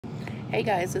Hey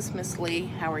guys, it's Miss Lee.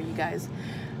 How are you guys?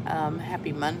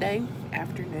 Happy Monday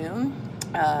afternoon.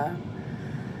 I'm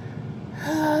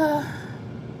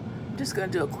just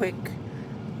gonna do a quick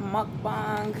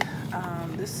mukbang.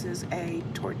 This is a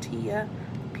tortilla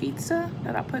pizza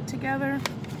that I put together.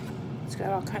 It's got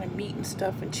all kind of meat and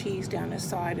stuff and cheese down the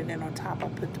side, and then on top I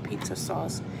put the pizza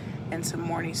sauce and some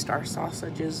Morningstar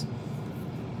sausages.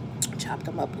 Chopped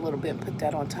them up a little bit and put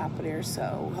that on top of there,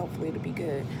 so hopefully it'll be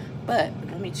good. But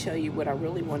let me tell you what I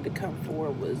really wanted to come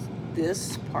for was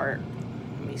this part.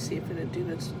 Let me see if it'll do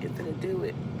this, if it'll do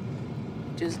it.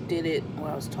 Just did it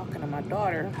while I was talking to my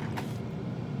daughter.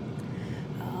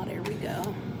 Oh, there we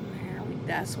go.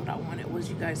 That's what I wanted, was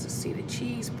you guys to see the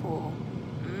cheese pull.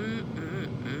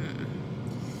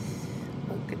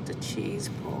 Look at the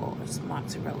cheese pull. It's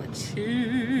mozzarella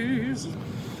cheese.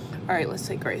 All right, let's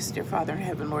say grace. Dear Father in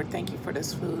heaven, Lord, thank you for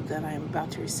this food that I am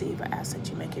about to receive. I ask that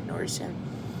you make it nourishing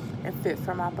and fit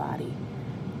for my body.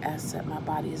 I ask that my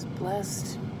body is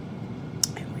blessed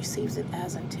and receives it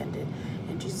as intended.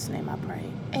 In Jesus' name I pray.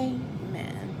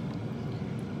 Amen.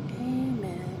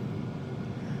 Amen.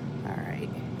 All right,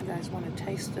 you guys want to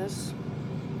taste this?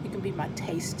 You can be my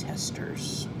taste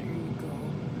testers. There you go.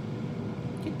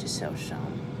 Get yourself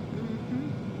some.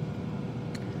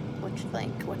 What you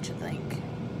think? What you think?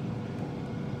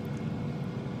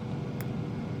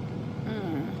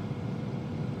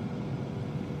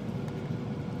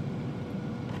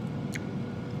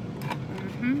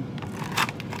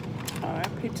 Oh,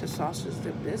 that pizza sauce is the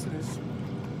business.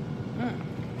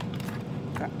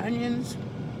 Got onions,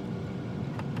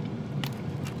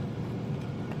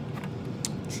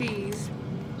 cheese,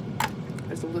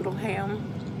 there's a little ham,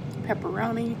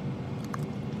 pepperoni,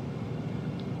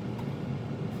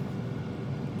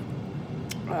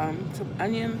 some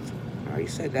onions, I already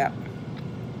said that,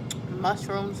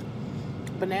 mushrooms,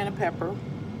 banana pepper,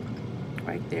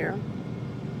 right there.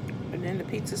 And then the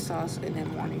pizza sauce, and then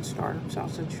Morningstar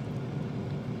sausage.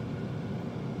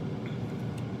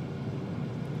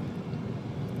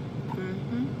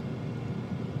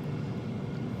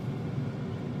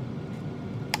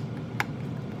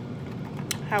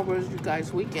 How was you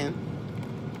guys' weekend?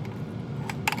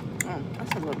 Oh,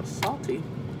 that's a little salty.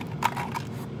 I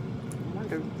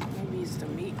wonder, maybe it's the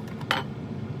meat.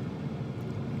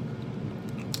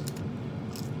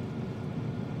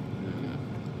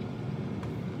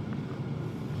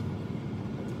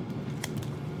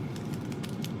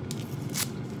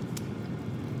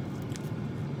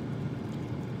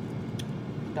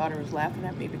 Daughter was laughing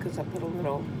at me because I put a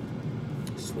little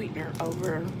sweetener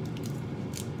over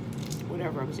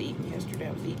whatever I was eating yesterday.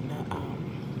 I was eating a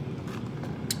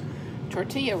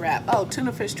tortilla wrap. Oh,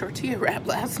 tuna fish tortilla wrap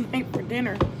last night for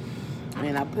dinner.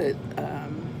 And I put,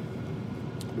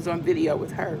 was on video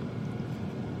with her.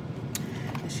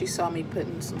 And she saw me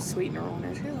putting some sweetener on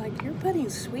it. She was like, "You're putting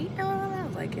sweetener on it?" I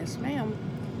was like, "Yes, ma'am.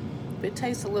 If it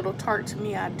tastes a little tart to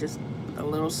me, I'd just a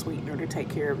little sweetener to take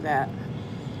care of that."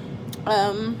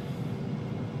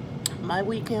 My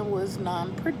weekend was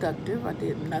non-productive. I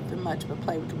did nothing much but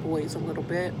play with the boys a little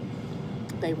bit.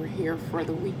 They were here for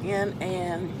the weekend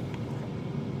and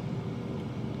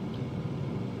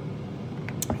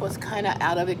was kind of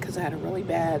out of it because I had a really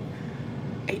bad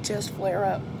HS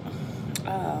flare-up.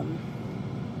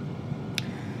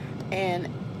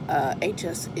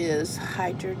 HS is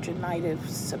hidradenitis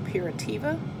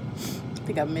suppurativa. I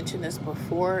think I've mentioned this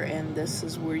before, and this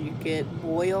is where you get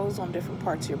boils on different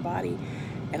parts of your body,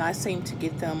 and I seem to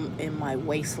get them in my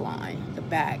waistline, the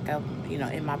back of, you know,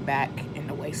 in my back in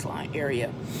the waistline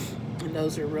area, and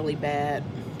those are really bad.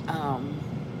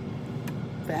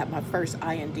 I had my first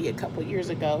IND a couple years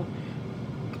ago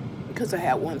because I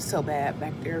had one so bad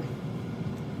back there.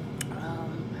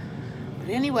 But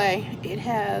anyway, it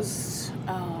has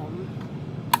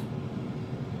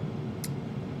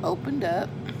opened up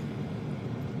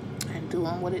and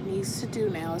doing what it needs to do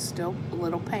now. It's still a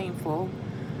little painful,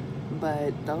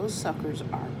 but those suckers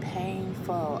are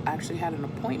painful. I actually had an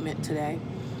appointment today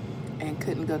and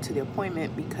couldn't go to the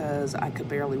appointment because I could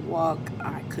barely walk.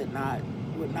 I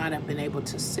would not have been able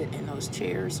to sit in those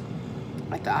chairs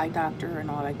like the eye doctor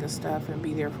and all that good stuff and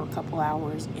be there for a couple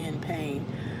hours in pain.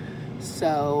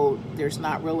 So there's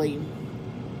not really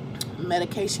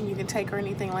medication you can take or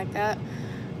anything like that,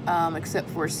 except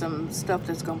for some stuff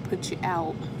that's gonna put you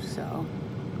out. So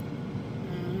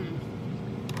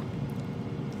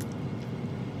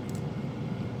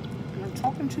I'm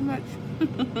talking too much.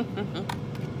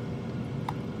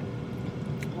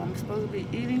 Well, I'm supposed to be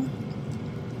eating.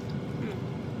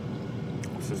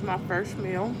 This is my first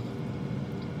meal.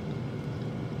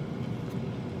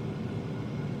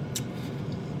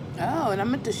 Oh, and I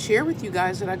meant to share with you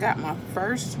guys that I got my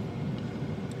first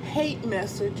hate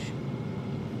message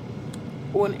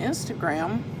on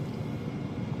Instagram.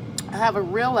 I have a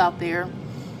reel out there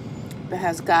that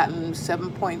has gotten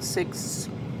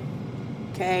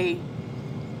 7.6K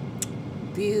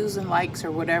views and likes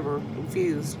or whatever,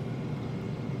 views.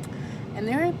 And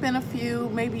there have been a few,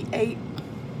 maybe 8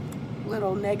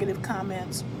 little negative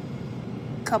comments,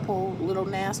 couple little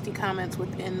nasty comments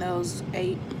within those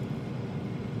 8.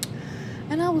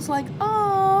 And I was like,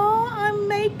 oh, I'm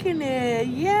making it.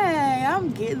 Yay,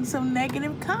 I'm getting some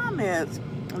negative comments.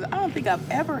 I don't think I've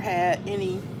ever had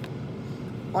any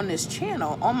on this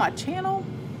channel. On my channel,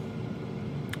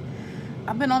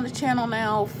 I've been on the channel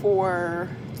now for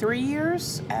 3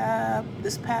 years,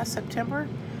 this past September.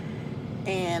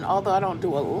 And although I don't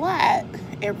do a lot,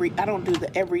 I don't do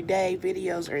the everyday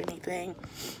videos or anything,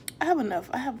 I have enough.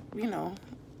 I have, you know,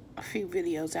 a few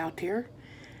videos out there.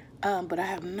 But I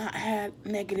have not had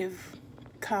negative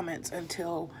comments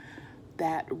until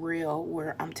that reel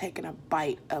where I'm taking a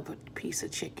bite of a piece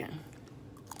of chicken.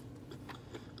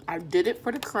 I did it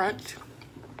for the crunch.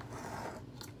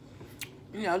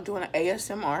 You know, doing an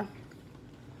ASMR.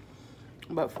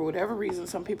 But for whatever reason,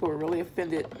 some people were really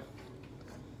offended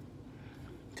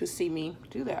to see me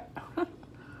do that.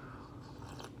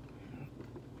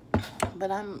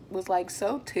 But I was like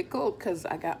so tickled because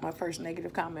I got my first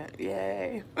negative comment.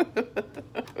 Yay. All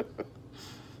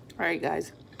right,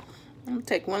 guys. I'm going to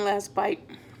take one last bite.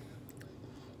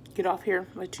 Get off here.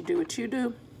 Let you do what you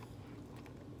do.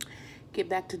 Get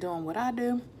back to doing what I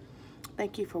do.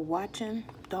 Thank you for watching.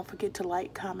 Don't forget to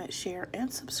like, comment, share,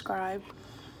 and subscribe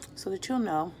so that you'll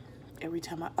know every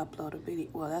time I upload a video.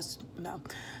 Well, that's, no.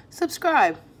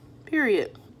 Subscribe.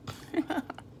 Period.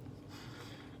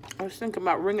 I was thinking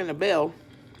about ringing the bell.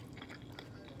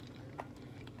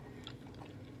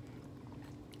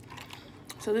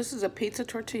 So this is a pizza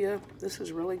tortilla. This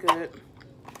is really good.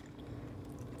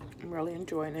 I'm really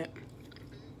enjoying it.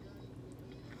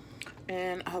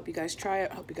 And I hope you guys try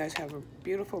it. I hope you guys have a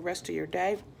beautiful rest of your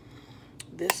day.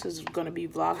 This is going to be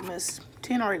Vlogmas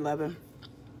 10 or 11.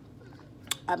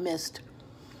 I missed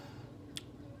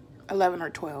 11 or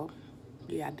 12.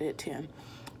 Yeah, I did 10.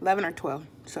 11 or 12.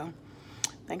 So,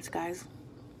 thanks, guys.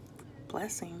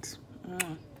 Blessings.